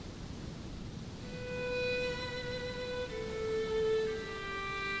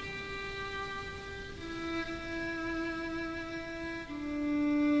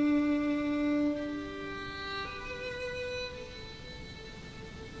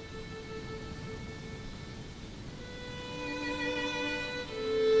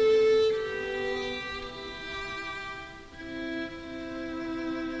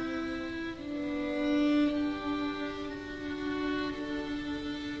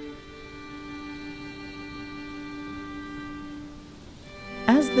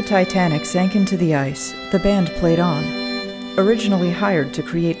As the Titanic sank into the ice, the band played on. Originally hired to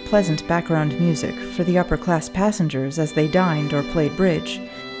create pleasant background music for the upper-class passengers as they dined or played bridge,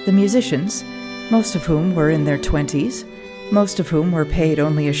 the musicians, most of whom were in their 20s, most of whom were paid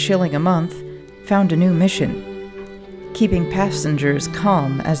only a shilling a month, found a new mission: keeping passengers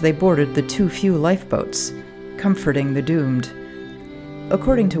calm as they boarded the too few lifeboats, comforting the doomed.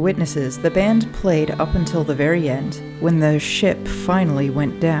 According to witnesses, the band played up until the very end, when the ship finally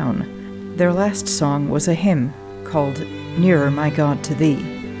went down. Their last song was a hymn called "Nearer, My God, to Thee."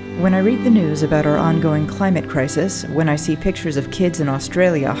 When I read the news about our ongoing climate crisis, when I see pictures of kids in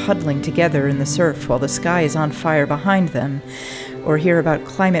Australia huddling together in the surf while the sky is on fire behind them, or hear about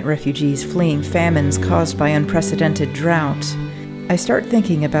climate refugees fleeing famines caused by unprecedented drought, I start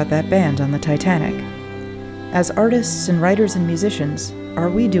thinking about that band on the Titanic. As artists and writers and musicians, are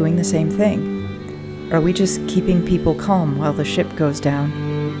we doing the same thing? Are we just keeping people calm while the ship goes down?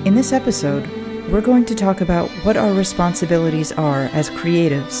 In this episode, we're going to talk about what our responsibilities are as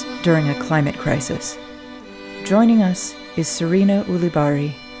creatives during a climate crisis. Joining us is Serena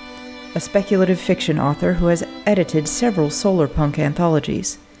Ulibarri, a speculative fiction author who has edited several solarpunk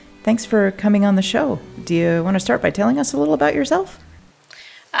anthologies. Thanks for coming on the show. Do you want to start by telling us a little about yourself?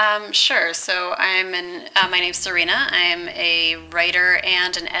 Sure. So my name's Serena. I'm a writer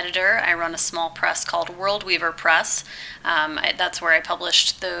and an editor. I run a small press called Worldweaver Press. That's where I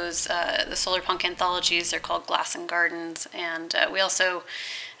published those the solarpunk anthologies. They're called Glass and Gardens, and we also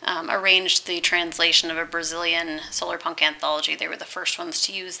arranged the translation of a Brazilian solarpunk anthology. They were the first ones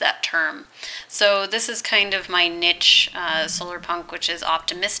to use that term. So this is kind of my niche, solarpunk, which is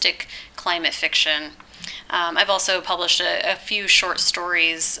optimistic climate fiction. I've also published a few short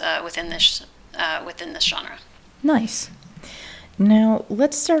stories within this genre. Nice. Now,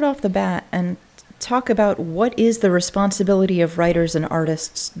 let's start off the bat and talk about what is the responsibility of writers and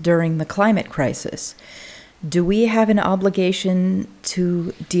artists during the climate crisis. Do we have an obligation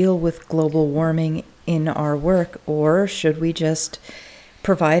to deal with global warming in our work, or should we just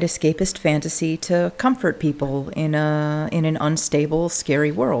provide escapist fantasy to comfort people in an unstable,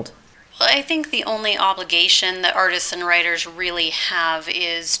 scary world? Well, I think the only obligation that artists and writers really have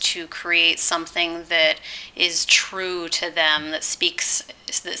is to create something that is true to them, that speaks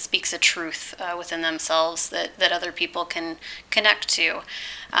a truth within themselves that other people can connect to.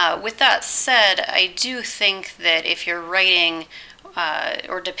 With that said, I do think that if you're writing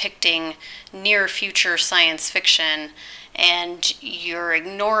or depicting near future science fiction and you're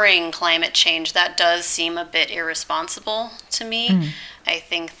ignoring climate change, that does seem a bit irresponsible to me. I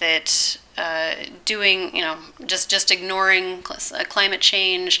think that just ignoring climate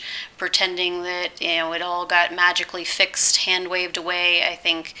change, pretending that it all got magically fixed, hand waved away, I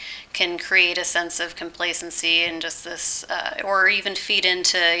think can create a sense of complacency and just this, or even feed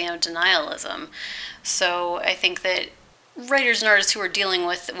into denialism. So I think that writers and artists who are dealing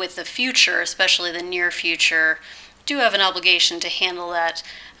with the future, especially the near future, do have an obligation to handle that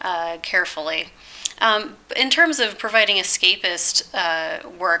carefully. In terms of providing escapist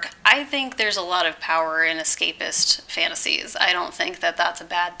work, I think there's a lot of power in escapist fantasies. I don't think that that's a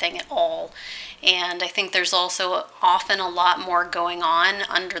bad thing at all. And I think there's also often a lot more going on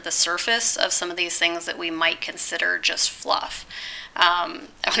under the surface of some of these things that we might consider just fluff. I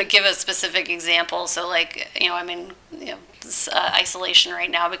want to give a specific example. So, I'm in isolation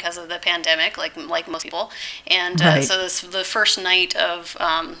right now because of the pandemic, like most people. And Right. so the first night of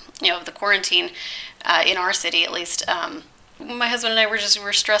the quarantine in our city, at least. My husband and I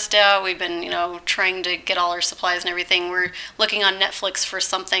were stressed out. We've been trying to get all our supplies and everything. We're looking on Netflix for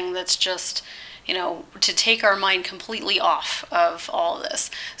something that's just to take our mind completely off of all of this.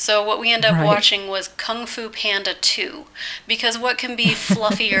 So what we ended up Right. watching was Kung Fu Panda 2, because what can be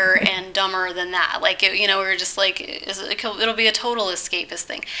fluffier and dumber than that? We were just like, it'll be a total escapist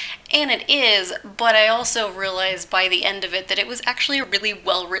thing. And it is, but I also realized by the end of it that it was actually a really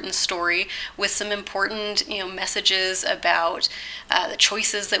well-written story with some important, messages about the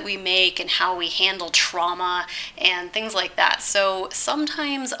choices that we make and how we handle trauma and things like that. So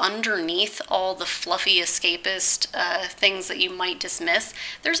sometimes underneath all the fluffy escapist things that you might dismiss,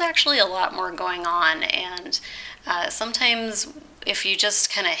 there's actually a lot more going on. And sometimes if you just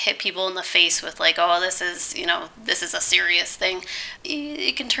kind of hit people in the face with this is a serious thing,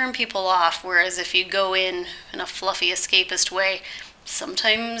 it can turn people off. Whereas if you go in a fluffy escapist way,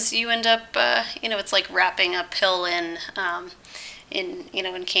 sometimes you end up, it's like wrapping a pill in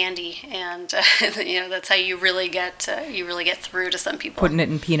candy, and that's how you really get through to some people. Putting it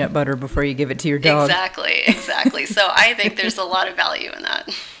in peanut butter before you give it to your dog. Exactly. So I think there's a lot of value in that.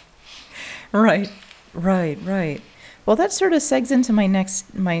 Right. Well, that sort of segs into my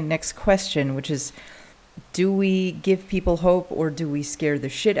next question, which is, do we give people hope or do we scare the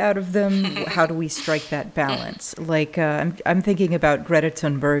shit out of them? How do we strike that balance? Like, I'm thinking about Greta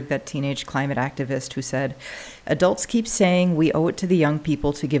Thunberg, that teenage climate activist who said, adults keep saying we owe it to the young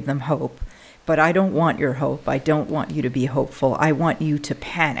people to give them hope, but I don't want your hope. I don't want you to be hopeful. I want you to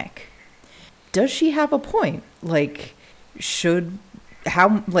panic. Does she have a point? Like,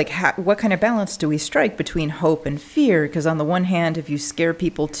 what kind of balance do we strike between hope and fear? Because on the one hand, if you scare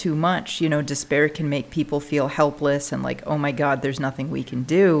people too much, despair can make people feel helpless and like, oh my God, there's nothing we can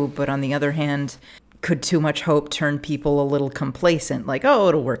do. But on the other hand, could too much hope turn people a little complacent? Like, oh,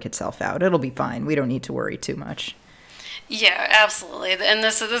 it'll work itself out. It'll be fine. We don't need to worry too much. Yeah, absolutely. And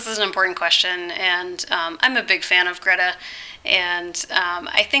this is an important question, and I'm a big fan of Greta. And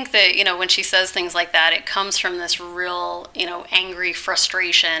I think that, when she says things like that, it comes from this real, angry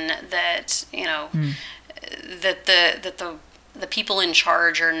frustration that, that the people in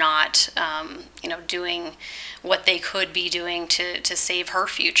charge are not, doing what they could be doing to save her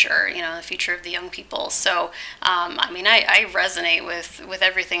future, the future of the young people. So, I resonate with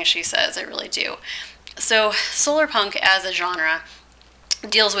everything she says. I really do. So solar punk as a genre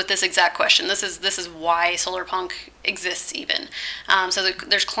deals with this exact question. This is why solar punk exists even.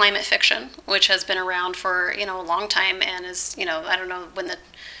 There's climate fiction, which has been around for a long time and is I don't know when the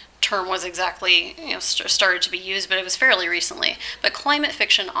term was exactly started to be used, but it was fairly recently. But climate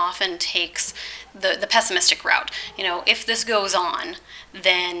fiction often takes the pessimistic route. If this goes on,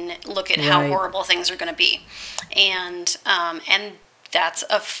 then look at how horrible things are going to be, and that's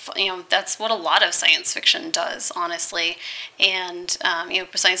that's what a lot of science fiction does, honestly. And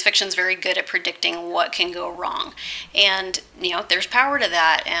science fiction is very good at predicting what can go wrong, and there's power to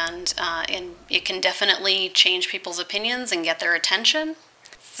that, and it can definitely change people's opinions and get their attention.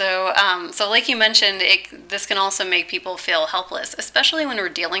 So like you mentioned, this can also make people feel helpless, especially when we're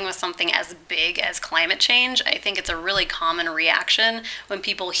dealing with something as big as climate change. I think it's a really common reaction when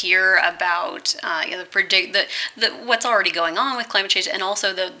people hear about what's already going on with climate change, and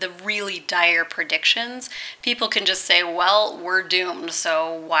also the really dire predictions. People can just say, well, we're doomed,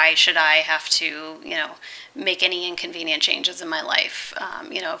 so why should I have to, make any inconvenient changes in my life,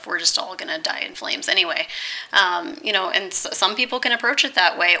 if we're just all going to die in flames anyway. And some people can approach it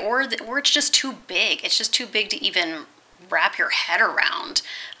that way, or it's just too big. It's just too big to even wrap your head around.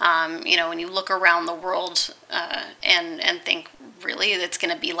 When you look around the world and think, really, it's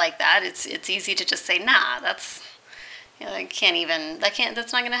going to be like that, it's easy to just say, nah, that's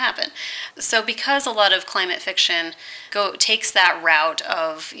not going to happen. So because a lot of climate fiction takes that route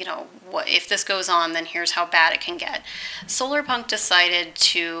of, what if this goes on, then here's how bad it can get. Solarpunk decided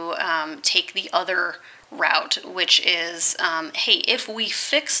to take the other route, which is, hey, if we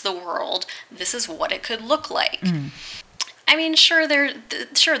fix the world, this is what it could look like. Sure,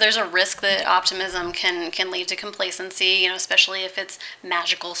 there's a risk that optimism can lead to complacency, especially if it's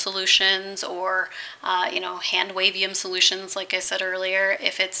magical solutions or, hand-wavium solutions, like I said earlier.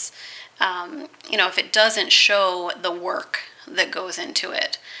 If it's, if it doesn't show the work that goes into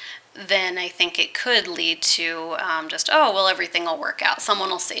it, then I think it could lead to everything will work out. Someone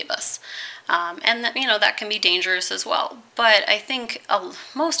will save us. And that can be dangerous as well. But I think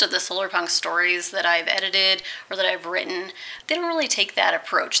most of the solarpunk stories that I've edited or that I've written, they don't really take that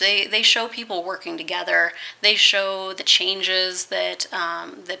approach. They show people working together. They show the changes that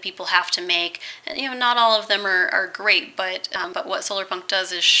people have to make. And, not all of them are great, but what solarpunk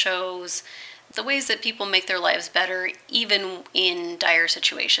does is shows the ways that people make their lives better, even in dire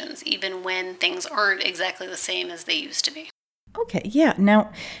situations, even when things aren't exactly the same as they used to be. Okay, yeah.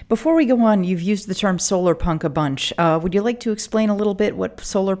 Now, before we go on, you've used the term solar punk a bunch. Would you like to explain a little bit what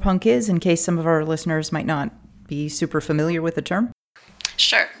solar punk is, in case some of our listeners might not be super familiar with the term?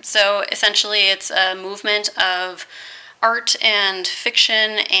 Sure. So essentially, it's a movement of art and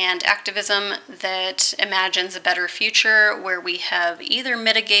fiction and activism that imagines a better future where we have either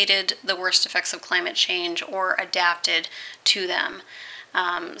mitigated the worst effects of climate change or adapted to them.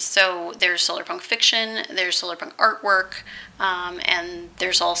 So there's solarpunk fiction, there's solarpunk artwork, and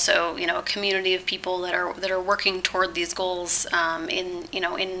there's also a community of people that are working toward these goals in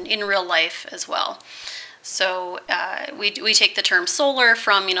real life as well. So we take the term solar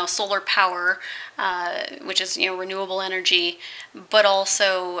from solar power, which is renewable energy, but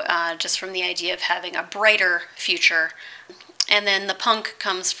also just from the idea of having a brighter future. And then the punk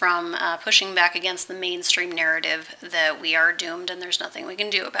comes from pushing back against the mainstream narrative that we are doomed and there's nothing we can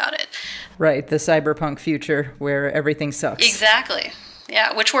do about it. Right, the cyberpunk future where everything sucks. Exactly.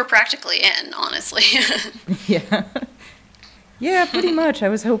 Yeah, which we're practically in, honestly. Yeah. Yeah, pretty much. I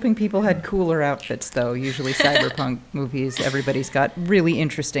was hoping people had cooler outfits, though. Usually cyberpunk movies, everybody's got really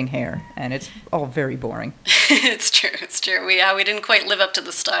interesting hair, and it's all very boring. It's true. It's true. We didn't quite live up to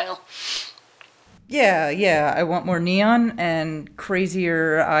the style. Yeah, yeah, I want more neon and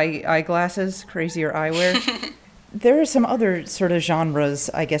crazier eyeglasses, crazier eyewear. There are some other sort of genres,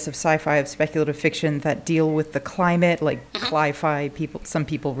 I guess, of sci-fi, of speculative fiction that deal with the climate, like cli-fi. Some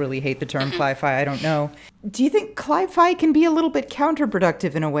people really hate the term cli-fi. I don't know. Do you think cli-fi can be a little bit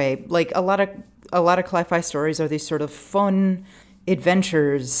counterproductive in a way? Like a lot of cli-fi stories are these sort of fun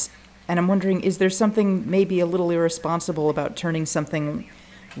adventures, and I'm wondering, is there something maybe a little irresponsible about turning something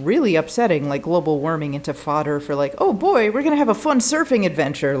really upsetting, like global warming, into fodder for like, oh boy, we're gonna have a fun surfing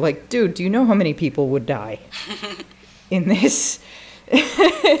adventure? Like, dude, do you know how many people would die in this?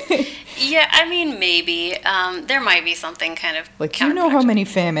 Yeah, I mean, maybe. There might be something kind of Like, do you know how counterproductive. many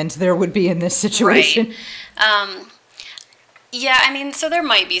famines there would be in this situation? Right. Yeah, I mean, so there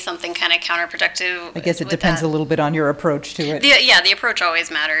might be something kind of counterproductive I guess it with depends that. a little bit on your approach to it. The approach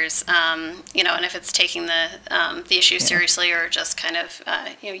always matters. And if it's taking the issue Yeah. seriously or just kind of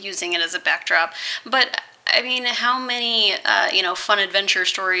using it as a backdrop. But I mean, how many fun adventure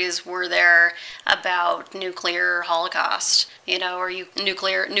stories were there about nuclear holocaust? Or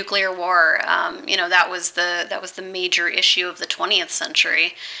nuclear war? That was the major issue of the 20th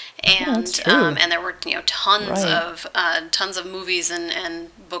century, Yeah, that's and true. and there were tons Right. of movies and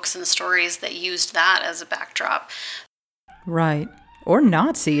books and stories that used that as a backdrop. Right. Or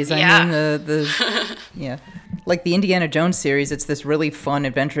Nazis. I Yeah. mean, yeah. Like the Indiana Jones series, it's this really fun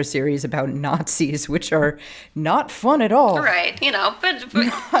adventure series about Nazis, which are not fun at all. Right, but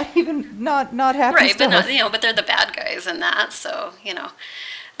Not happy right, but stuff. but they're the bad guys in that, so.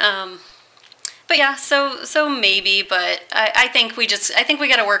 Um, but yeah, so maybe, but I think we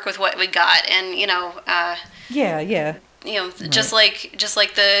got to work with what we got, and Yeah, yeah. just like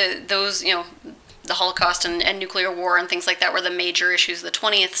the Holocaust and nuclear war and things like that were the major issues of the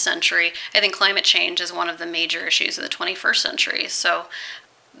 20th century. I think climate change is one of the major issues of the 21st century. So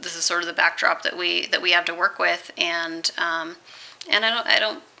this is sort of the backdrop that we have to work with, and I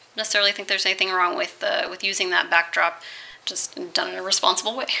don't necessarily think there's anything wrong with using that backdrop, just done in a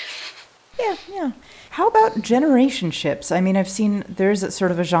responsible way. Yeah, yeah. How about generation ships? I mean, I've seen there's a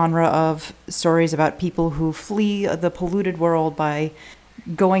sort of a genre of stories about people who flee the polluted world by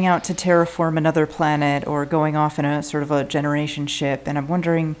going out to terraform another planet or going off in a sort of a generation ship. And I'm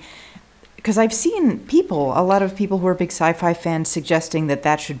wondering, because I've seen a lot of people who are big sci-fi fans suggesting that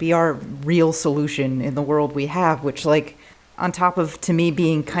that should be our real solution in the world we have, which, like, on top of, to me,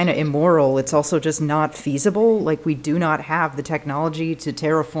 being kind of immoral, it's also just not feasible. Like, we do not have the technology to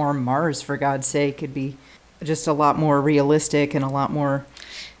terraform Mars, for God's sake. It'd be just a lot more realistic and a lot more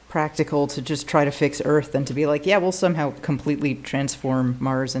practical to just try to fix Earth than to be like, yeah, we'll somehow completely transform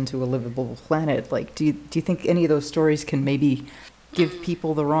Mars into a livable planet. Like, do you think any of those stories can maybe give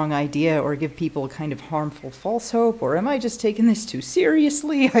people the wrong idea or give people a kind of harmful false hope? Or am I just taking this too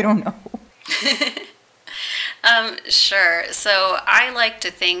seriously? I don't know. Sure. So I like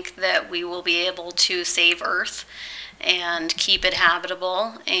to think that we will be able to save Earth and keep it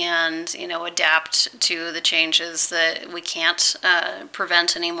habitable and adapt to the changes that we can't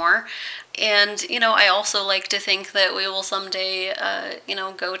prevent anymore. And I also like to think that we will someday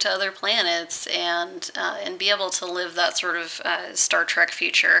go to other planets and be able to live that sort of Star Trek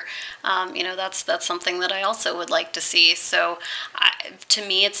future. That's something that I also would like to see. So to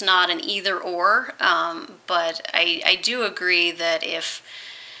me, it's not an either or, but I do agree that if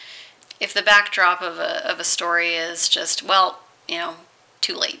the backdrop of a story is just, well,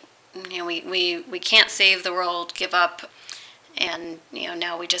 too late. We can't save the world, give up, and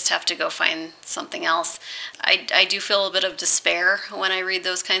now we just have to go find something else. I do feel a bit of despair when I read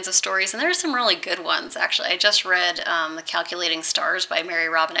those kinds of stories, and there are some really good ones, actually. I just read The Calculating Stars by Mary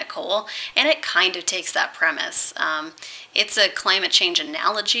Robinette Kowal, and it kind of takes that premise. It's a climate change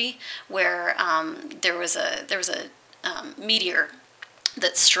analogy where there was a meteor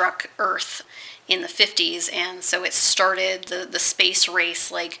that struck Earth in the 50s, and so it started the space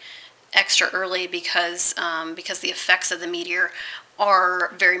race like extra early because the effects of the meteor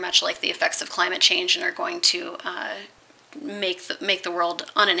are very much like the effects of climate change and are going to make the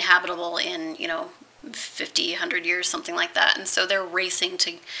world uninhabitable in 50, 100 years, something like that. And so they're racing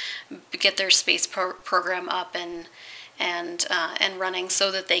to get their space program up and running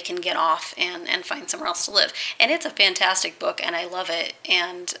so that they can get off and find somewhere else to live. And it's a fantastic book, and I love it.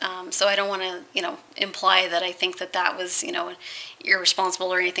 And so I don't want to, imply that I think that was,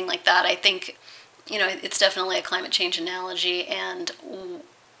 irresponsible or anything like that. I think, it's definitely a climate change analogy, and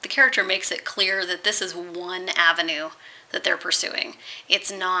the character makes it clear that this is one avenue that they're pursuing.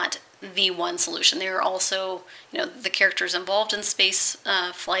 It's not the one solution. There are also, the characters involved in space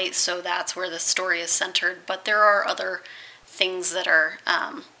flight, so that's where the story is centered. But there are other things that are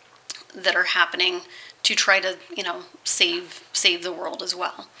happening to try to, save the world as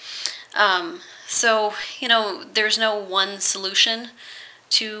well. So, there's no one solution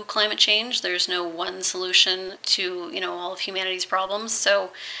to climate change. There's no one solution to, all of humanity's problems.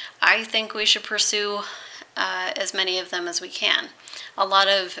 So I think we should pursue as many of them as we can. A lot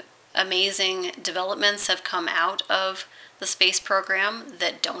of amazing developments have come out of the space program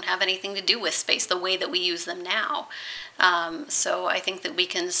that don't have anything to do with space, the way that we use them now. So I think that we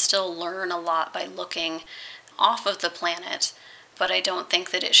can still learn a lot by looking off of the planet, but I don't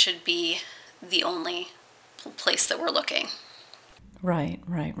think that it should be the only place that we're looking. Right.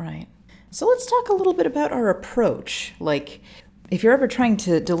 So let's talk a little bit about our approach. Like, if you're ever trying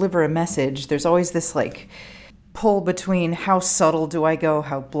to deliver a message, there's always this, like, pull between how subtle do I go,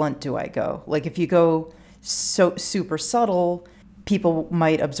 how blunt do I go. Like, if you go so super subtle, people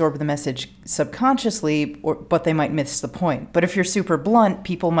might absorb the message subconsciously, but they might miss the point. But if you're super blunt,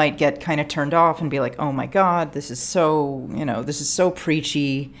 people might get kind of turned off and be like, oh my God, this is so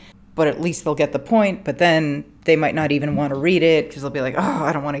preachy. But at least they'll get the point, but then they might not even want to read it because they'll be like, oh,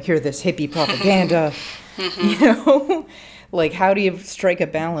 I don't want to hear this hippie propaganda. Like, how do you strike a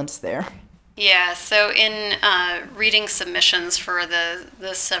balance there? Yeah, so in reading submissions for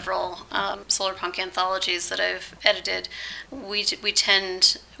the several solar punk anthologies that I've edited, we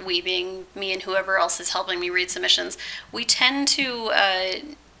being me and whoever else is helping me read submissions, we tend to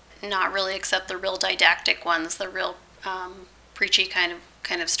not really accept the real didactic ones, the real preachy kind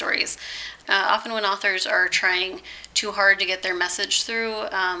of stories. Often when authors are trying too hard to get their message through,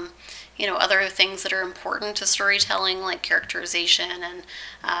 other things that are important to storytelling, like characterization and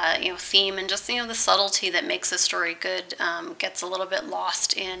theme, and just the subtlety that makes a story good, gets a little bit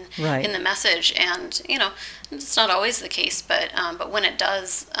lost in the message. And it's not always the case, but when it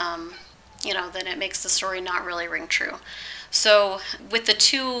does, then it makes the story not really ring true. So with the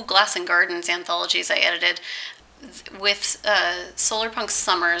 2 Glass and Gardens anthologies I edited, with Solarpunk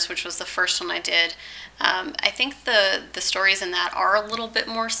Summers, which was the first one I did, I think the stories in that are a little bit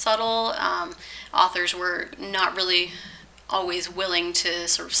more subtle. Authors were not really always willing to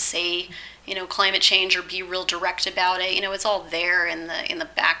sort of say, climate change or be real direct about it. It's all there in the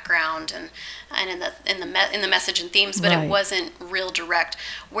background and in the message and themes, but It wasn't real direct.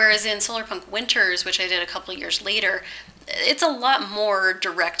 Whereas in Solarpunk Winters, which I did a couple of years later, it's a lot more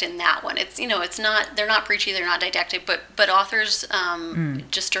direct in that one. It's they're not preachy, they're not didactic, but authors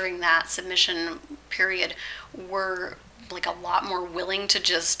just during that submission period were like a lot more willing to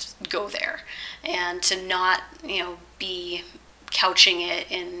just go there and to not be couching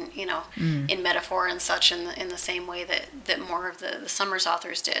it in in metaphor and such in the same way that more of the Summers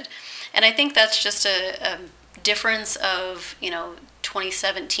authors did. And I think that's just a difference of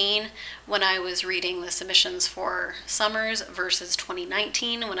 2017 when I was reading the submissions for Summers versus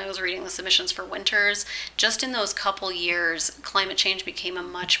 2019 when I was reading the submissions for Winters. Just in those couple years, climate change became a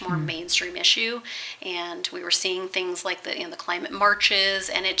much more mainstream issue, and we were seeing things like the climate marches,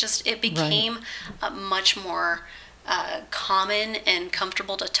 and it became a much more common and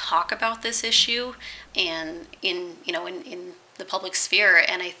comfortable to talk about this issue and in the public sphere.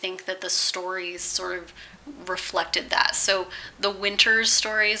 And I think that the stories sort of reflected that. So the Winters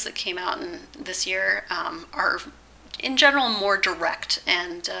stories that came out this year are in general more direct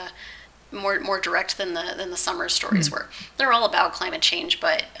and more direct than the Summers stories were. They're all about climate change,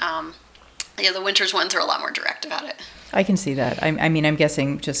 but the Winters ones are a lot more direct about it. I can see that. I mean, I'm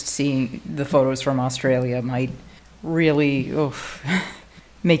guessing just seeing the photos from Australia might really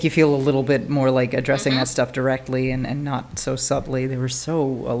make you feel a little bit more like addressing that stuff directly and not so subtly. They were so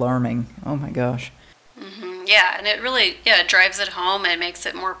alarming. Oh my gosh. Yeah, and it really, it drives it home and makes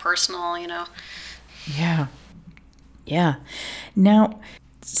it more personal, Yeah. Now,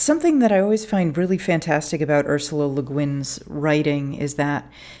 something that I always find really fantastic about Ursula Le Guin's writing is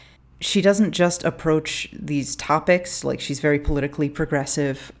that she doesn't just approach these topics, like she's very politically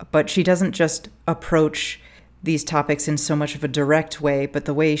progressive, but she doesn't just approach these topics in so much of a direct way, but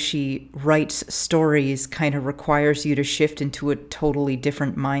the way she writes stories kind of requires you to shift into a totally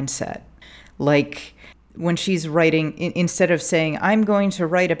different mindset. Like, when she's writing, instead of saying, I'm going to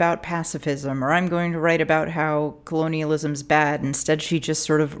write about pacifism, or I'm going to write about how colonialism's bad, instead she just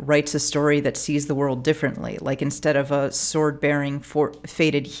sort of writes a story that sees the world differently. Like, instead of a sword-bearing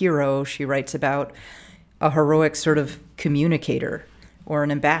fated hero, she writes about a heroic sort of communicator, or an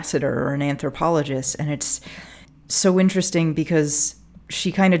ambassador, or an anthropologist. And it's so interesting because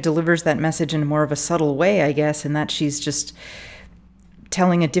she kind of delivers that message in more of a subtle way, I guess, in that she's just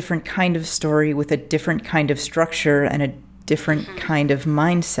telling a different kind of story with a different kind of structure and a different kind of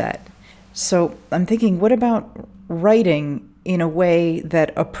mindset. So I'm thinking, what about writing in a way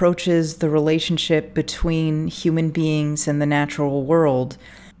that approaches the relationship between human beings and the natural world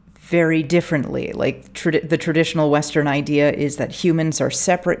very differently? Like the traditional Western idea is that humans are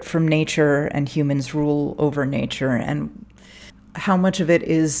separate from nature and humans rule over nature. And how much of it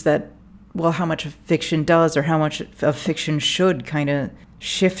is that, well, how much of fiction does, or how much of fiction should kind of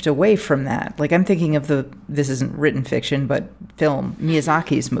shift away from that? Like, I'm thinking of this isn't written fiction, but film,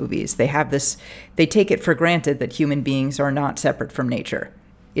 Miyazaki's movies. They have this, they take it for granted that human beings are not separate from nature.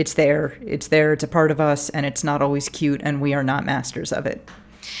 It's there, it's a part of us, and it's not always cute, and we are not masters of it.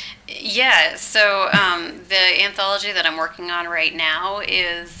 Yeah, so the anthology that I'm working on right now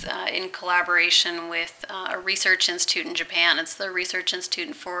is in collaboration with a research institute in Japan. It's the Research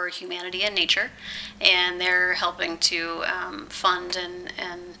Institute for Humanity and Nature, and they're helping to fund and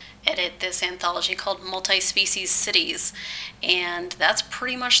edit this anthology called Multi-Species Cities. And that's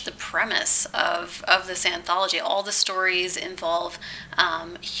pretty much the premise of this anthology. All the stories involve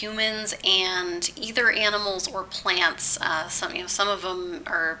humans and either animals or plants. Some of them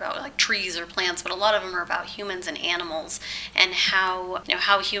are about like trees or plants, but a lot of them are about humans and animals, and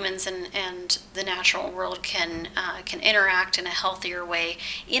how humans and the natural world can interact in a healthier way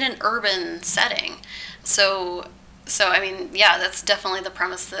in an urban setting. So I mean, yeah, that's definitely the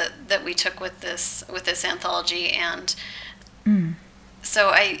premise that we took with this anthology. And so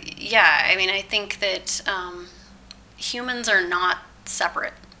I think that humans are not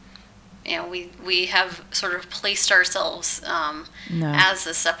separate. We have sort of placed ourselves as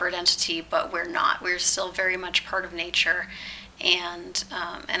a separate entity, but we're not. We're still very much part of nature, and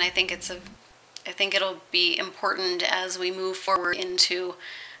I think it'll be important as we move forward into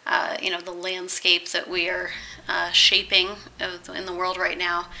the landscape that we are shaping in the world right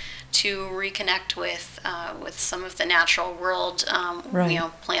now, to reconnect with some of the natural world,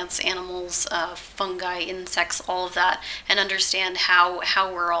 right. Plants, animals, fungi, insects, all of that, and understand how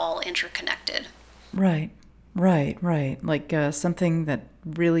we're all interconnected. Right. Like something that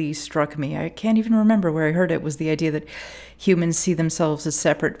really struck me, I can't even remember where I heard it, was the idea that humans see themselves as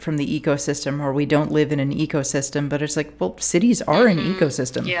separate from the ecosystem, or we don't live in an ecosystem. But it's like, well, cities are an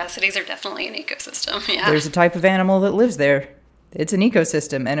ecosystem. Yeah, cities are definitely an ecosystem. Yeah. There's a type of animal that lives there. It's an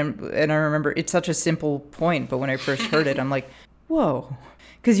ecosystem. And I remember, it's such a simple point, but when I first heard it, I'm like, whoa.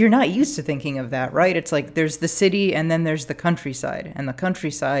 Because you're not used to thinking of that, right? It's like there's the city and then there's the countryside. And the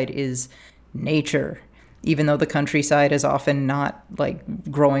countryside is nature, even though the countryside is often not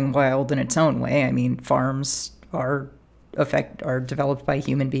like growing wild in its own way. I mean, farms are developed by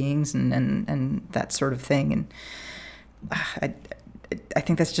human beings and that sort of thing. And I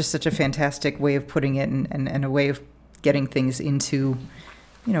think that's just such a fantastic way of putting it, and a way of getting things into,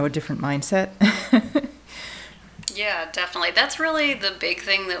 a different mindset. Yeah, definitely. That's really the big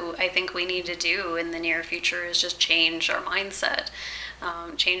thing that I think we need to do in the near future, is just change our mindset.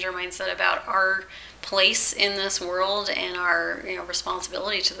 Change our mindset about our place in this world and our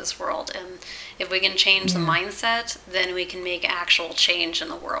responsibility to this world. And if we can change the mindset, then we can make actual change in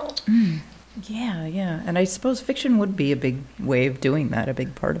the world. Yeah. And I suppose fiction would be a big way of doing that, a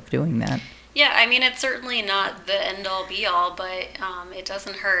big part of doing that. Yeah, I mean, it's certainly not the end-all be-all, but it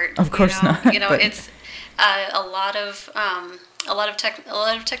doesn't hurt. Of course not. But it's a lot of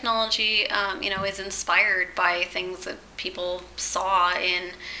technology, is inspired by things that people saw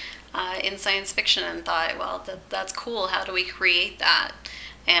in science fiction and thought, well, that's cool. How do we create that?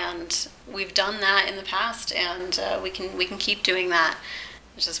 And we've done that in the past, and we can keep doing that.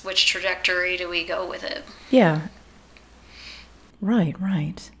 It's just, which trajectory do we go with it? Yeah. Right.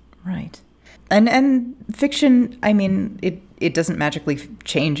 And fiction, I mean, it doesn't magically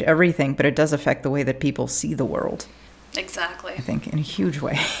change everything, but it does affect the way that people see the world. Exactly. I think in a huge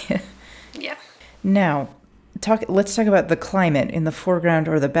way. Yeah. Now, let's talk about the climate in the foreground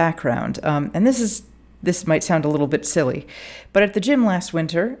or the background. And this might sound a little bit silly, but at the gym last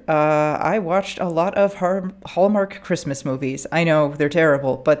winter, I watched a lot of Hallmark Christmas movies. I know they're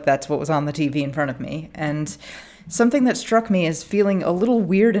terrible, but that's what was on the TV in front of me. And something that struck me as feeling a little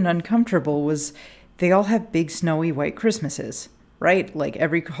weird and uncomfortable was they all have big snowy white Christmases, right? Like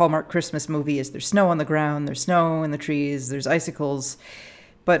every Hallmark Christmas movie there's snow on the ground, there's snow in the trees, there's icicles.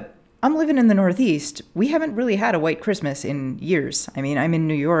 But I'm living in the Northeast. We haven't really had a white Christmas in years. I mean, I'm in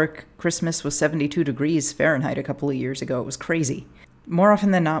New York. Christmas was 72 degrees Fahrenheit a couple of years ago. It was crazy. More often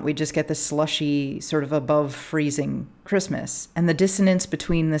than not, we just get this slushy, sort of above freezing Christmas. And the dissonance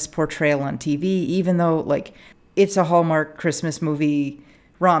between this portrayal on TV, even though, like, it's a Hallmark Christmas movie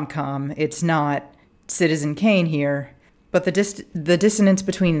rom-com. It's not Citizen Kane here. But the dissonance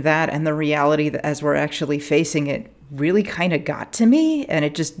between that and the reality that as we're actually facing it really kind of got to me, and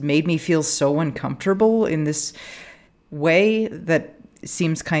it just made me feel so uncomfortable in this way that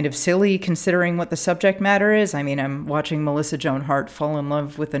seems kind of silly considering what the subject matter is. I mean, I'm watching Melissa Joan Hart fall in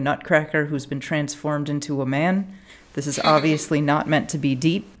love with a nutcracker who's been transformed into a man. This is obviously not meant to be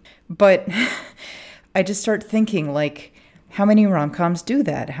deep, but I just start thinking, like, how many rom-coms do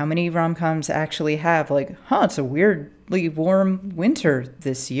that? How many rom-coms actually have, like, it's a weirdly warm winter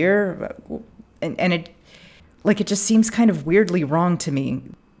this year? And it, like, it just seems kind of weirdly wrong to me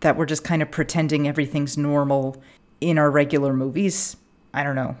that we're just kind of pretending everything's normal in our regular movies. I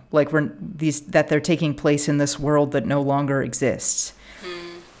don't know, like that they're taking place in this world that no longer exists.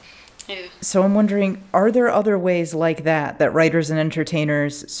 Yeah. So I'm wondering, are there other ways like that writers and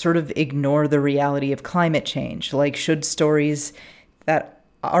entertainers sort of ignore the reality of climate change? Like, should stories that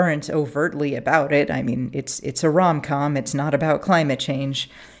aren't overtly about it, I mean, it's a rom-com, it's not about climate change,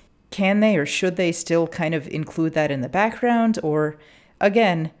 can they or should they still kind of include that in the background? Or,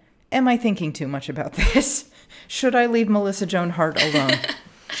 again, am I thinking too much about this? Should I leave Melissa Joan Hart alone?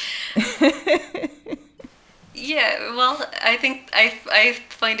 Yeah, well, I think I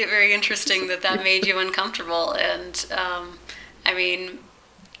find it very interesting that made you uncomfortable, and I mean,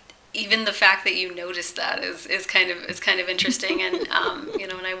 even the fact that you noticed that is kind of interesting, and and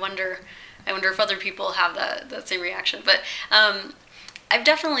I wonder if other people have that same reaction. But I've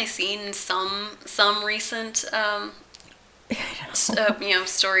definitely seen some recent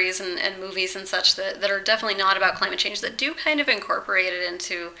stories and movies and such that are definitely not about climate change that do kind of incorporate it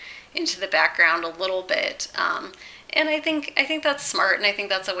into the background a little bit, and I think that's smart, and I think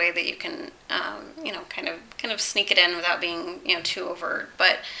that's a way that you can kind of sneak it in without being too overt.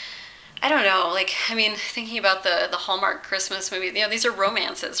 But I don't know, like, I mean, thinking about the Hallmark Christmas movie, these are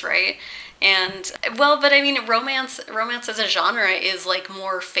romances, right? And but I mean, romance as a genre is like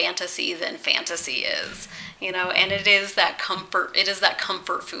more fantasy than fantasy is, and it is that comfort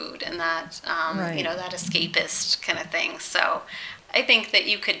food, and that right. That escapist kind of thing. So I think that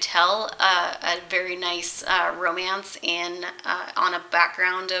you could tell a very nice romance on a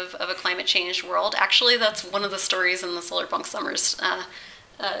background of a climate change world. Actually, that's one of the stories in the Solar Punk Summers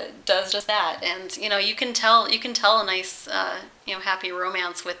does just that. And you can tell a nice happy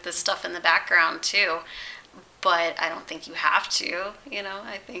romance with this stuff in the background too. But I don't think you have to.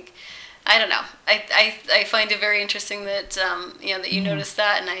 I think, I don't know. I find it very interesting that that you noticed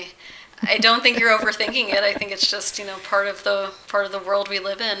that, and I don't think you're overthinking it. I think it's just part of the world we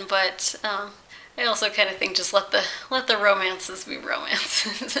live in. But I also kind of think just let the romances be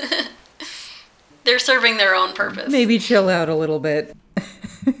romances. They're serving their own purpose. Maybe chill out a little bit.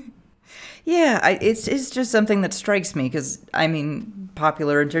 Yeah, it's just something that strikes me because, I mean,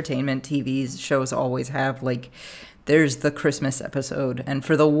 popular entertainment TV shows always have, like, there's the Christmas episode, and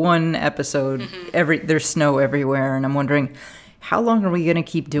for the one episode, there's snow everywhere, and I'm wondering, how long are we going to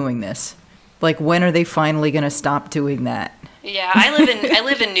keep doing this? Like, when are they finally going to stop doing that? Yeah, I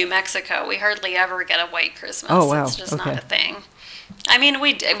live in New Mexico. We hardly ever get a white Christmas. Oh, wow. It's just Okay. not a thing. I mean,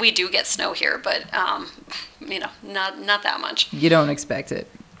 we do get snow here, but not that much. You don't expect it.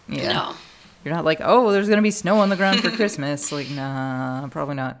 Yeah. No. You're not like, oh, there's going to be snow on the ground for Christmas. Like, nah,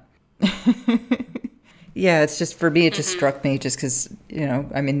 probably not. Yeah, it's just, for me, it just struck me just because,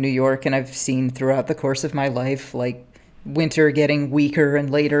 I'm in New York, and I've seen throughout the course of my life, like, winter getting weaker and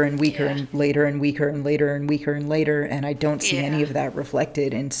later and weaker and later and weaker and later and weaker and later, and I don't see any of that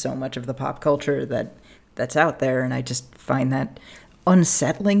reflected in so much of the pop culture that's out there, and I just find that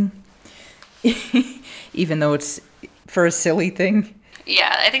unsettling, even though it's for a silly thing.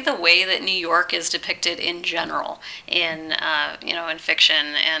 Yeah, I think the way that New York is depicted in general in in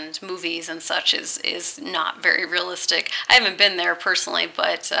fiction and movies and such is not very realistic. I haven't been there personally,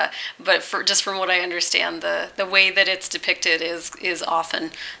 but from what I understand, the way that it's depicted is often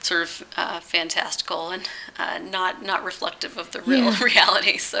sort of fantastical and not reflective of the real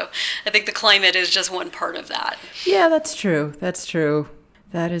reality. So I think the climate is just one part of that. Yeah, that's true.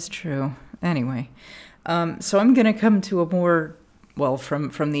 That is true. Anyway, so I'm gonna come to a more, well,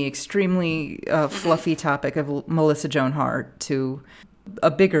 from the extremely fluffy topic of Melissa Joan Hart to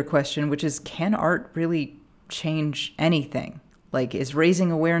a bigger question, which is, can art really change anything? Like, is raising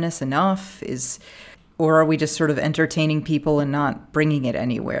awareness enough? Or are we just sort of entertaining people and not bringing it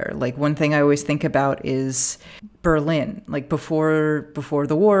anywhere? Like, one thing I always think about is Berlin. Like, before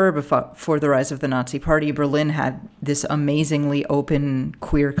the war, before the rise of the Nazi Party, Berlin had this amazingly open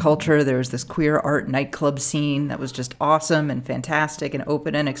queer culture. There was this queer art nightclub scene that was just awesome and fantastic and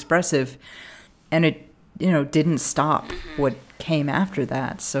open and expressive. And didn't stop what came after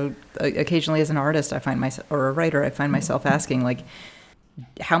that. So occasionally as an artist, I find myself, or a writer, I find myself asking, like,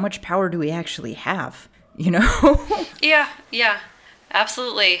 how much power do we actually have? Yeah,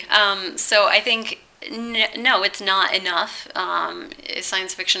 absolutely. So I think, no, it's not enough.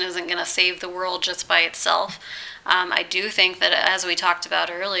 Science fiction isn't going to save the world just by itself. I do think that, as we talked about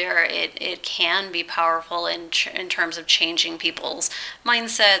earlier, it can be powerful in terms of changing people's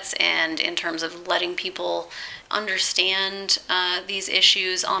mindsets and in terms of letting people understand these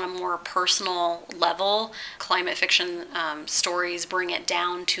issues on a more personal level. Climate fiction stories bring it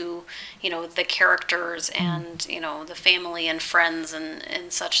down to, the characters and, the family and friends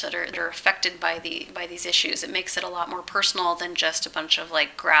and such that are affected by these issues. It makes it a lot more personal than just a bunch of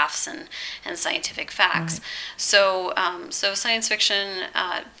like graphs and scientific facts. Right. So science fiction,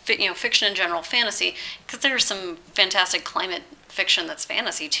 fiction in general, fantasy, because there's some fantastic climate fiction that's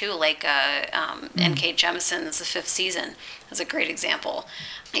fantasy too, like N.K. Jemisin's The Fifth Season is a great example.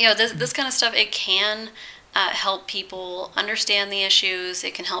 This kind of stuff, it can help people understand the issues,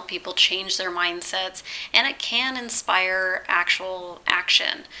 it can help people change their mindsets, and it can inspire actual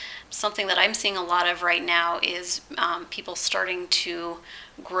action. Something that I'm seeing a lot of right now is people starting to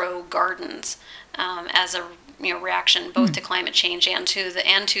grow gardens as a reaction both to climate change and to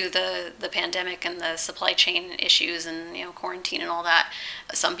the pandemic and the supply chain issues and quarantine and all that.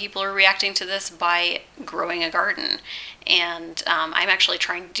 Some people are reacting to this by growing a garden, and I'm actually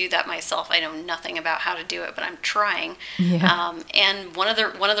trying to do that myself. I know nothing about how to do it, but I'm trying. Yeah. And one of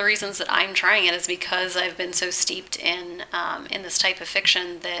the reasons that I'm trying it is because I've been so steeped in this type of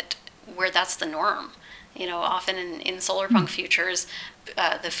fiction where that's the norm. Often in solarpunk futures,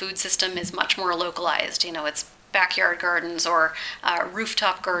 the food system is much more localized. It's backyard gardens or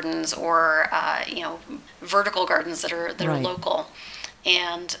rooftop gardens or vertical gardens that are right. Local.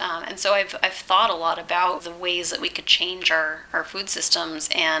 And so I've thought a lot about the ways that we could change our food systems,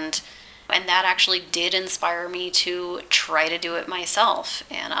 and that actually did inspire me to try to do it myself.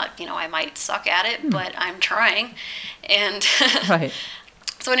 And I might suck at it, but I'm trying. And right.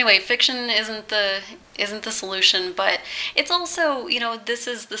 So anyway, fiction isn't the solution, but it's also, this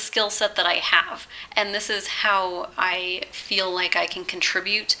is the skill set that I have, and this is how I feel like I can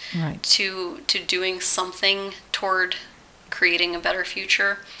contribute right. to doing something toward creating a better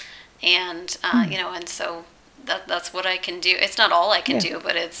future, and and so that's what I can do. It's not all I can do,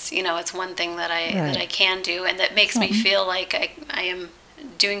 but it's it's one thing that I can do, and that makes me feel like I am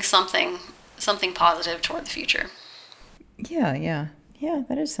doing something positive toward the future. Yeah,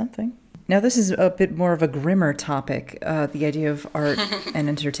 that is something. Now, this is a bit more of a grimmer topic, the idea of art and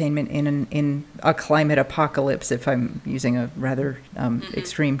entertainment in a climate apocalypse, if I'm using a rather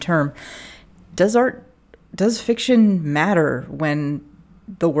extreme term. Does fiction matter when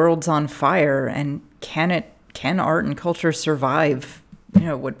the world's on fire, and can art and culture survive,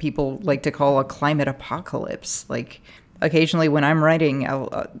 what people like to call a climate apocalypse? Like, occasionally when I'm writing,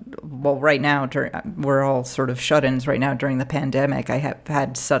 right now, we're all sort of shut-ins right now during the pandemic. I have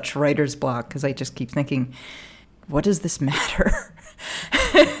had such writer's block because I just keep thinking, what does this matter?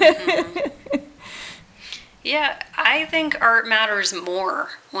 Yeah, I think art matters more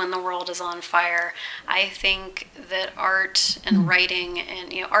when the world is on fire. I think that art and writing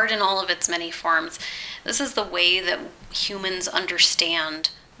and art in all of its many forms, this is the way that humans understand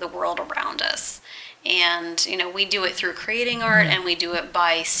the world around us. And, we do it through creating art, and we do it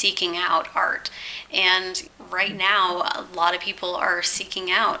by seeking out art. And right now, a lot of people are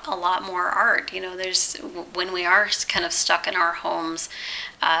seeking out a lot more art. When we are kind of stuck in our homes,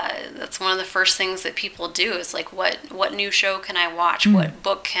 that's one of the first things that people do is like, what new show can I watch? What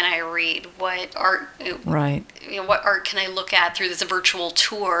book can I read? What art, right? What art can I look at through this virtual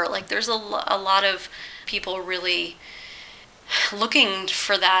tour? Like, there's a lot of people really looking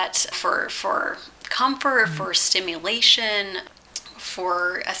for that, for comfort, for stimulation,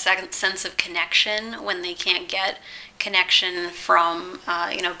 for a second sense of connection when they can't get connection from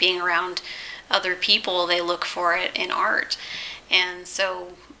being around other people. They look for it in art. And so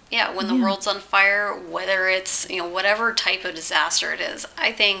when the world's on fire, whether it's whatever type of disaster it is,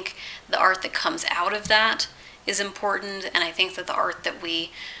 I think the art that comes out of that is important, and I think that the art that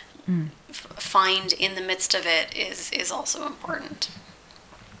we find in the midst of it is also important.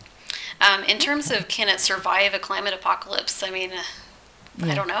 In terms of can it survive a climate apocalypse, I mean,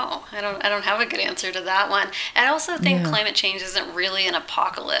 I don't know. I don't have a good answer to that one. I also think climate change isn't really an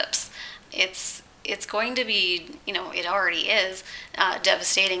apocalypse. It's going to be, it already is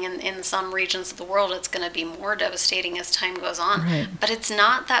devastating in some regions of the world. It's going to be more devastating as time goes on. Right. But it's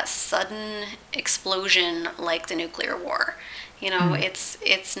not that sudden explosion like the nuclear war.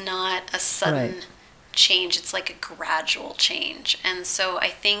 It's not a sudden change. It's like a gradual change. And so I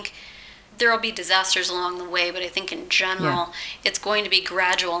think there will be disasters along the way, but I think in general, it's going to be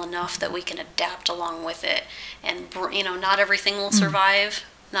gradual enough that we can adapt along with it. And, not everything will survive.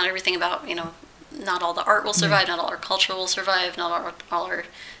 Not everything about, not all the art will survive, not all our culture will survive, not all our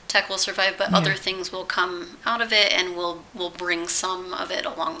tech will survive, but other things will come out of it, and we'll bring some of it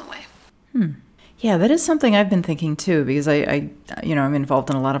along the way. Yeah, that is something I've been thinking too, because I'm involved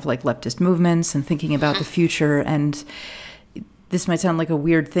in a lot of like leftist movements and thinking about the future. And this might sound like a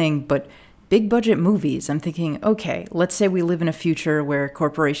weird thing, but big budget movies, I'm thinking, okay, let's say we live in a future where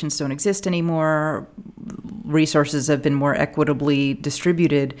corporations don't exist anymore, resources have been more equitably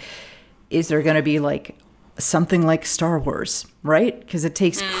distributed. Is there going to be like something like Star Wars, right? Because it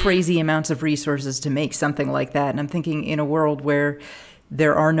takes crazy amounts of resources to make something like that. And I'm thinking, in a world where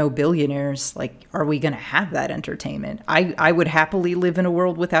there are no billionaires, like, are we going to have that entertainment? I would happily live in a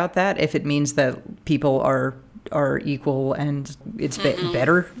world without that if it means that people are equal and it's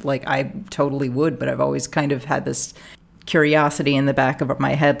better. Like, I totally would, but I've always kind of had this curiosity in the back of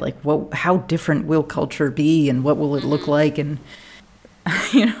my head, like, how different will culture be, and what will it look like? And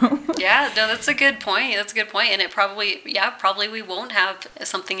Yeah, no, that's a good point. And it probably we won't have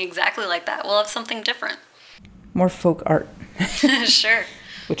something exactly like that. We'll have something different. More folk art. Sure.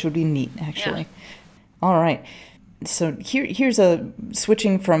 Which would be neat, actually. Yeah. All right. So here's a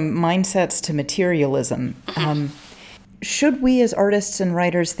switching from mindsets to materialism. Should we as artists and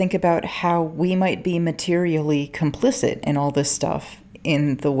writers think about how we might be materially complicit in all this stuff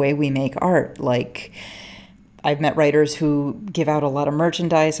in the way we make art? Like, I've met writers who give out a lot of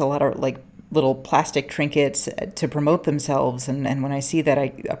merchandise, a lot of like little plastic trinkets to promote themselves. And when I see that,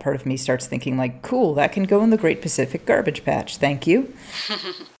 a part of me starts thinking like, cool, that can go in the Great Pacific Garbage Patch. Thank you.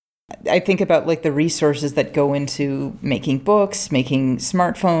 I think about like the resources that go into making books, making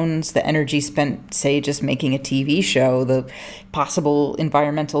smartphones, the energy spent, say, just making a TV show, the possible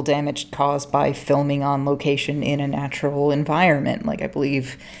environmental damage caused by filming on location in a natural environment. Like, I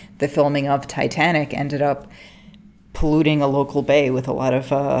believe the filming of Titanic ended up polluting a local bay with a lot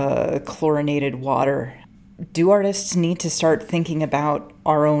of chlorinated water. Do artists need to start thinking about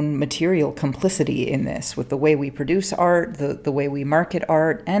our own material complicity in this, with the way we produce art, the way we market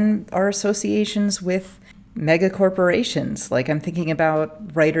art, and our associations with mega corporations? Like, I'm thinking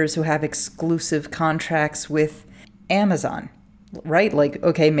about writers who have exclusive contracts with Amazon, right? Like,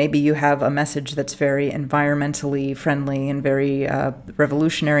 okay, maybe you have a message that's very environmentally friendly and very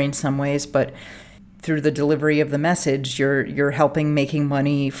revolutionary in some ways, but through the delivery of the message, you're helping making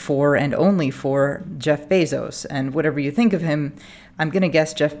money for and only for Jeff Bezos. And whatever you think of him, I'm going to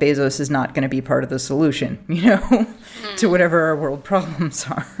guess Jeff Bezos is not going to be part of the solution, to whatever our world problems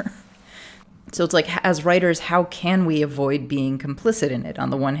are. So it's like, as writers, how can we avoid being complicit in it? On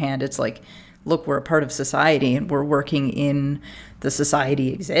the one hand, it's like, look, we're a part of society and we're working in the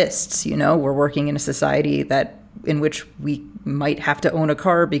society exists, we're working in a society in which we might have to own a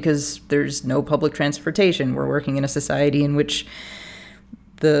car because there's no public transportation. We're working in a society in which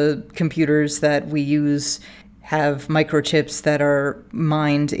the computers that we use have microchips that are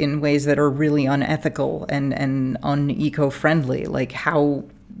mined in ways that are really unethical and un-eco-friendly. Like, how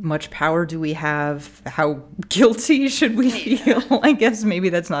much power do we have? How guilty should we feel? I guess maybe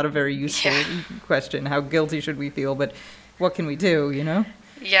that's not a very useful question. How guilty should we feel? But what can we do,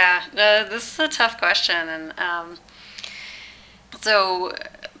 Yeah, this is a tough question. And so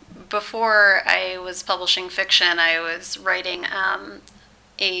before I was publishing fiction, I was writing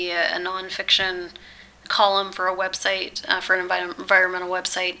a nonfiction column for a website, for an environmental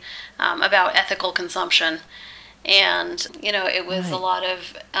website, about ethical consumption. And, it was a lot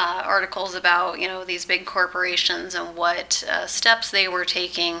of articles about, these big corporations and what steps they were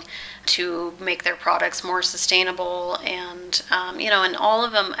taking to make their products more sustainable. And, and all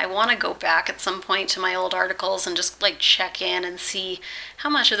of them, I want to go back at some point to my old articles and just like check in and see how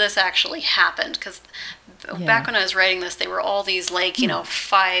much of this actually happened. Because back when I was writing this, they were all these like,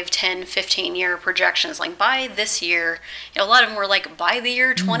 5, 10, 15-year projections. Like, by this year, a lot of them were like, by the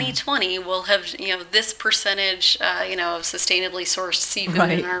year 2020, we'll have, this percentage, of sustainably sourced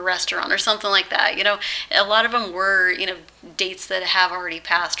seafood in our restaurant or something like that. A lot of them were, dates that have already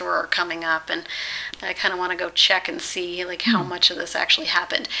passed or are coming up. And I kind of want to go check and see like how much of this actually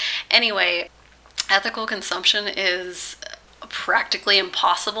happened. Anyway, ethical consumption is practically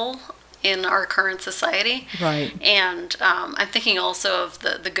impossible in our current society. Right. And I'm thinking also of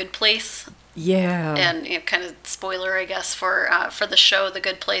the Good Place. Yeah. And kind of spoiler, I guess, for the show The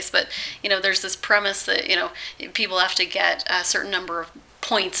Good Place. But there's this premise that people have to get a certain number of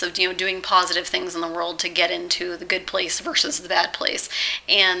points of doing positive things in the world to get into the good place versus the bad place,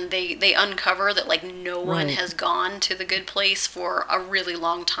 and they uncover that like no one Right. has gone to the good place for a really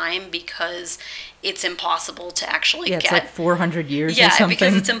long time because it's impossible to actually Yeah, it's get like 400 years or yeah, something.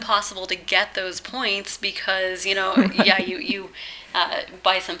 because it's impossible to get those points because, yeah, you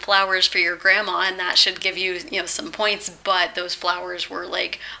buy some flowers for your grandma and that should give you, some points, but those flowers were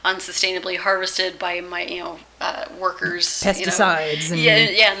like unsustainably harvested by my, workers, Pesticides and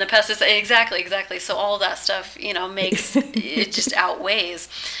yeah, and the pesticides, exactly. So all that stuff, makes it just outweighs.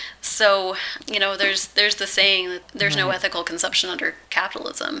 So, there's the saying that there's no Right. ethical consumption under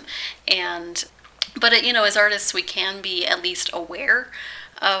capitalism, and but as artists, we can be at least aware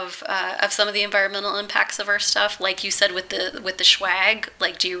of some of the environmental impacts of our stuff. Like you said with the swag,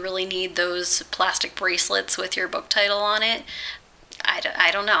 like, do you really need those plastic bracelets with your book title on it? I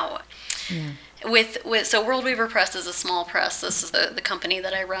don't know. Yeah. So World Weaver Press is a small press. This is the company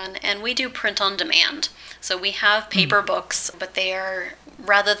that I run, and we do print on demand. So we have paper books, but they are,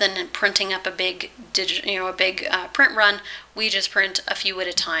 rather than printing up a big print run, we just print a few at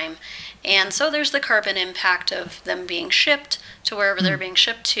a time. And so there's the carbon impact of them being shipped to wherever they're being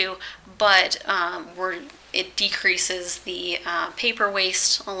shipped to, but it decreases the paper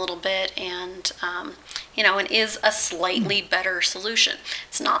waste a little bit, and and is a slightly better solution.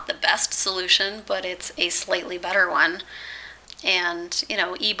 It's not the best solution, but it's a slightly better one. And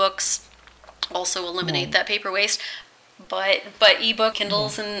ebooks also eliminate Right. that paper waste. But ebook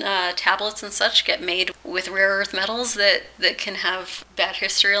Kindles and tablets and such get made with rare earth metals that can have bad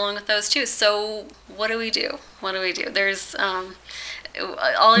history along with those too. So what do we do? There's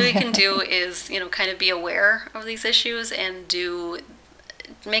all we can do is kind of be aware of these issues and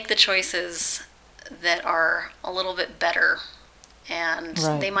make the choices that are a little bit better. And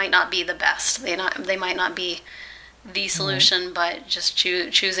Right. they might not be the best. They might not be the solution, but just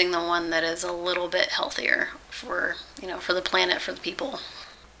choosing the one that is a little bit healthier for for the planet, for the people.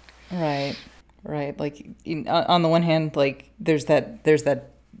 Right, right. Like on the one hand, like there's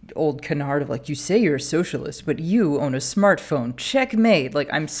that old canard of like, you say you're a socialist, but you own a smartphone. Checkmate. Like,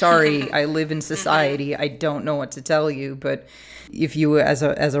 I'm sorry, I live in society. I don't know what to tell you, but if you as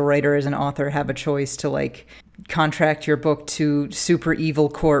a writer, as an author, have a choice to like contract your book to super evil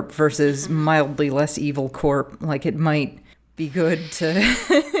corp versus mildly less evil corp, like it might be good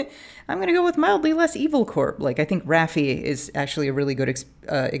to I'm going to go with mildly less evil corp. Like, I think Raffi is actually a really good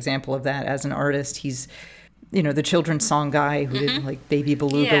example of that as an artist. He's, the children's song guy who did like Baby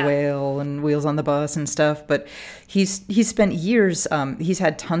Beluga Yeah. Whale and Wheels on the Bus and stuff. But he's spent years, he's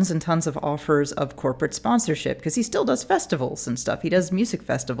had tons and tons of offers of corporate sponsorship because he still does festivals and stuff. He does music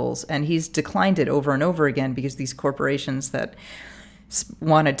festivals, and he's declined it over and over again because these corporations that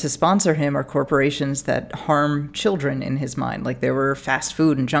wanted to sponsor him are corporations that harm children in his mind. Like, there were fast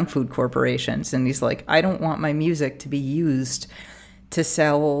food and junk food corporations, and he's like, I don't want my music to be used to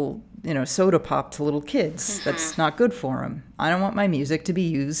sell, soda pop to little kids. That's not good for them. I don't want my music to be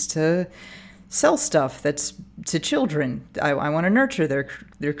used to sell stuff that's to children. I want to nurture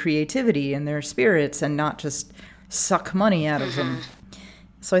their creativity and their spirits and not just suck money out of them.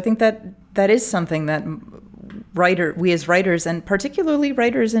 So I think that is something that we as writers, and particularly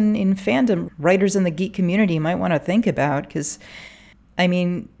writers in fandom, writers in the geek community, might want to think about, because I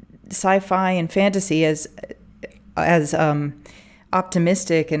mean, sci-fi and fantasy, as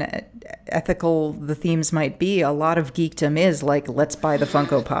optimistic and ethical the themes might be, a lot of geekdom is like, let's buy the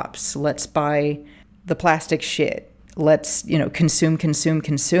Funko Pops, let's buy the plastic shit, let's consume,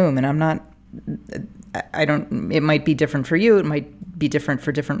 and I don't, it might be different for you, it might be different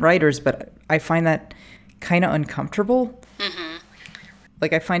for different writers, but I find that kind of uncomfortable.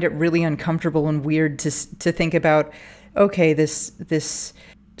 Like, I find it really uncomfortable and weird to think about, okay, this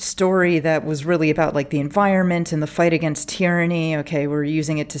story that was really about like the environment and the fight against tyranny, okay, we're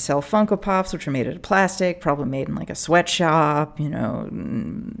using it to sell Funko Pops, which are made out of plastic, probably made in like a sweatshop,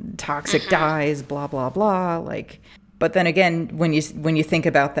 toxic dyes, blah blah blah, like. But then again, when you think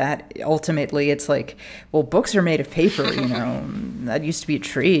about that, ultimately it's like, well, books are made of paper, that used to be a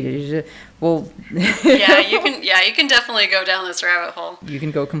tree. Well, you can definitely go down this rabbit hole. you can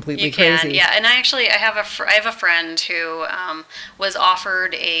go completely You can, crazy. yeah. And I have a friend who was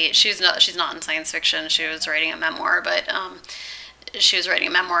offered she's not in science fiction. She was writing a memoir, but she was writing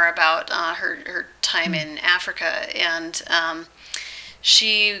a memoir about her time in Africa, and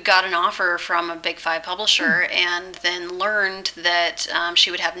she got an offer from a Big Five publisher, and then learned that she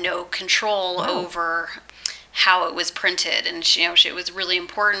would have no control over how it was printed, and it was really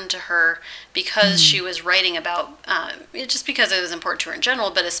important to her because she was writing about just because it was important to her in general,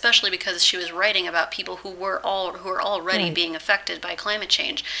 but especially because she was writing about people who were already Right. being affected by climate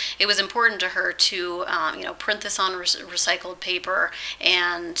change. It was important to her to print this on recycled paper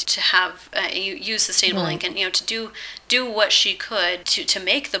and to have use sustainable Right. ink, and to do what she could to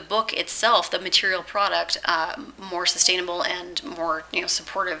make the book itself, the material product, more sustainable and more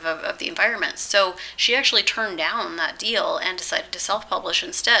supportive of the environment. So she actually turned down that deal and decided to self-publish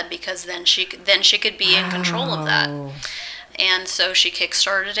instead, because then she could be in control of that. Wow. And so she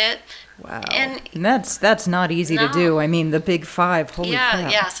kickstarted it. Wow. And And that's not easy to No. do. I mean, the big five. Holy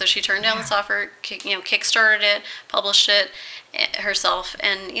crap. yeah. So she turned down this offer, kickstarted it, published it herself,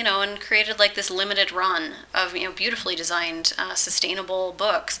 and and created like this limited run of beautifully designed, sustainable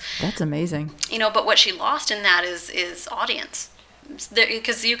books. That's amazing. But what she lost in that is audience,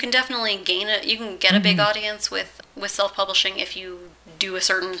 because you can definitely you can get a big audience with self-publishing if you do a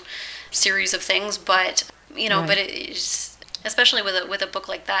certain series of things, but Right. but it's, especially with a book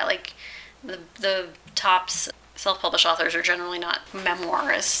like that, like the top self-published authors are generally not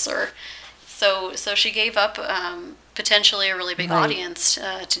memoirists, or so she gave up potentially a really big Right. audience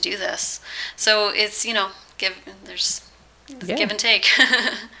to do this. So it's there's Yeah. give and take.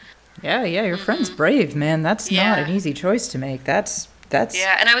 Yeah, your friend's brave, man. That's not Yeah. an easy choice to make. That's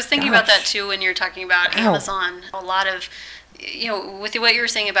Yeah, and I was thinking about that gosh. too when you're talking about Wow. Amazon. A lot of, with what you were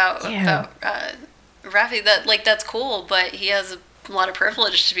saying about Yeah. Rafi, that's cool, but he has a lot of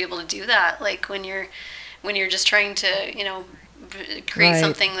privilege to be able to do that. Like when you're just trying to create Right.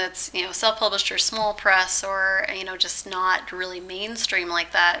 something that's self-published or small press, or just not really mainstream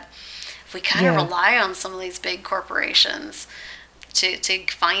like that. We kind of Yeah. rely on some of these big corporations to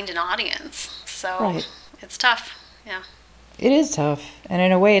find an audience. So Right. it's tough. Yeah. It is tough. And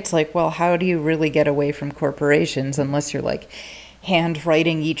in a way, it's like, well, how do you really get away from corporations unless you're like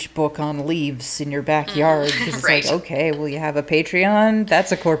handwriting each book on leaves in your backyard? Because it's Right. like, okay, well, you have a Patreon.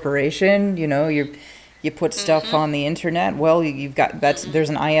 That's a corporation. You put stuff on the internet. Well, you've got there's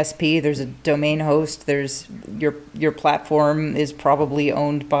an ISP. There's a domain host. There's your platform is probably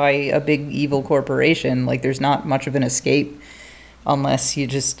owned by a big evil corporation. Like, there's not much of an escape unless you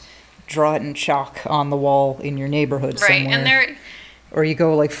just draw it in chalk on the wall in your neighborhood Right. somewhere. And there Or you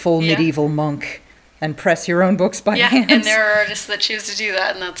go like full Yeah. medieval monk and press your own books by Yeah, hand. and there are artists that choose to do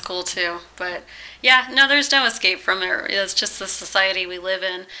that, and that's cool too. But yeah, no, there's no escape from it. It's just the society we live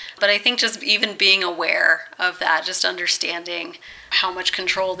in. But I think just even being aware of that, just understanding how much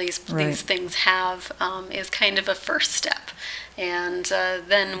control these Right. things have, is kind of a first step. And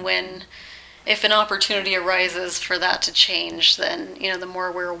then if an opportunity arises for that to change, then the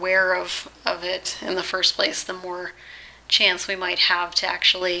more we're aware of it in the first place, the more chance we might have to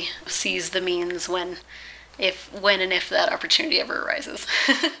actually seize the means when and if that opportunity ever arises.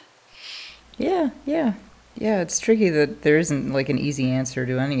 Yeah. It's tricky that there isn't like an easy answer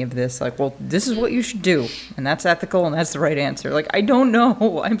to any of this. Like, well, this is what you should do, and that's ethical, and that's the right answer. Like, I don't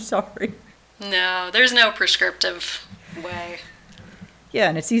know. I'm sorry. No, there's no prescriptive way. Yeah,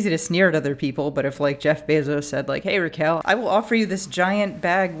 and it's easy to sneer at other people, but if like Jeff Bezos said like, "Hey Raquel, I will offer you this giant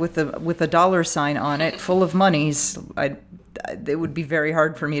bag with a dollar sign on it, full of monies," it would be very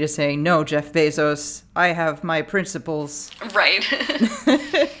hard for me to say, "No, Jeff Bezos, I have my principles." Right.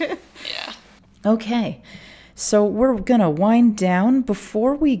 Yeah. Okay, so we're gonna wind down.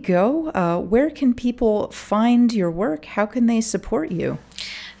 Before we go, where can people find your work? How can they support you?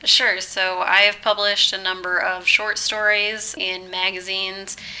 Sure. So I have published a number of short stories in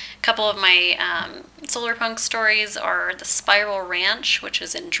magazines. A couple of my solar punk stories are The Spiral Ranch, which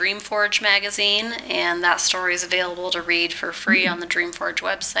is in Dreamforge magazine, and that story is available to read for free on the Dreamforge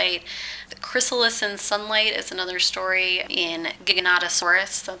website. The Chrysalis in Sunlight is another story in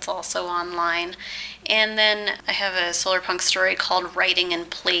Giganotosaurus that's also online. And then I have a solar punk story called Writing in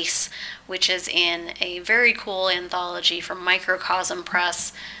Place, which is in a very cool anthology from Microcosm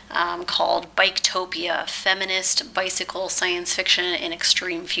Press called Biketopia, Feminist Bicycle Science Fiction in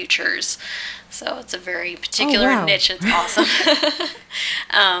Extreme Futures. So it's a very particular wow. niche. It's awesome.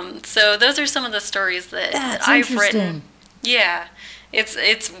 So those are some of the stories that That's I've interesting. written. Yeah.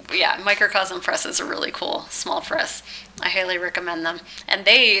 Microcosm Press is a really cool small press. I highly recommend them, and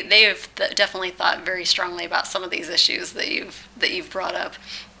they have definitely thought very strongly about some of these issues that you've brought up,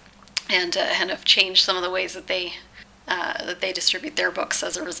 and have changed some of the ways that they distribute their books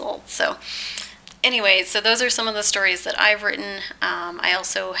as a result. So Anyway, so those are some of the stories that I've written. I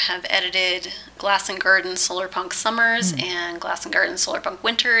also have edited Glass and Garden Solarpunk Summers and Glass and Garden Solarpunk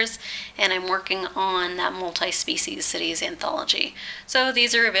Winters, and I'm working on that Multi-Species Cities anthology. So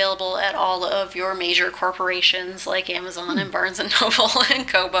these are available at all of your major corporations like Amazon and Barnes & Noble and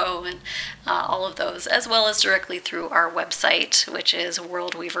Kobo and all of those, as well as directly through our website, which is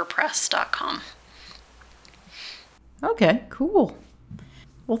worldweaverpress.com. Okay, cool.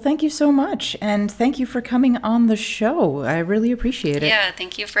 Well, thank you so much, and thank you for coming on the show. I really appreciate it. Yeah,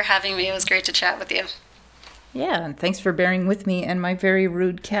 thank you for having me. It was great to chat with you. Yeah, and thanks for bearing with me and my very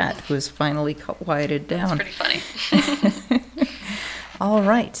rude cat, who has finally quieted down. It's pretty funny. All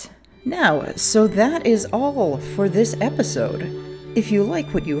right. Now, so that is all for this episode. If you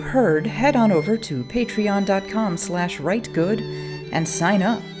like what you heard, head on over to patreon.com/writegood and sign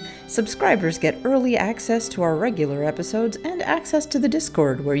up. Subscribers get early access to our regular episodes and access to the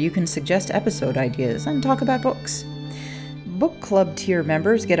Discord, where you can suggest episode ideas and talk about books. Book Club tier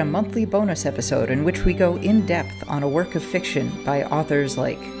members get a monthly bonus episode in which we go in depth on a work of fiction by authors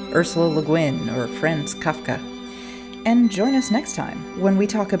like Ursula Le Guin or Franz Kafka. And join us next time when we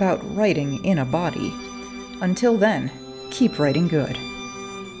talk about writing in a body. Until then, keep writing good.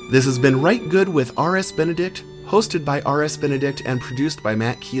 This has been Write Good with R.S. Benedict, hosted by R.S. Benedict and produced by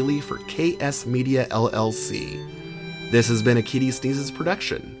Matt Keeley for KS Media LLC. This has been a Kitty Sneezes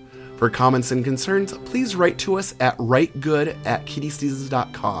production. For comments and concerns, please write to us at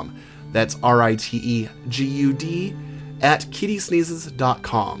writegood@kittysneezes.com. That's RITEGUD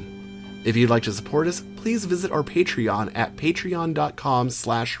 @kittysneezes.com. If you'd like to support us, please visit our Patreon at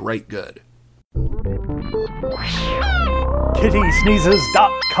patreon.com/writegood.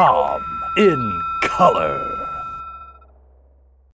 kittysneezes.com in color.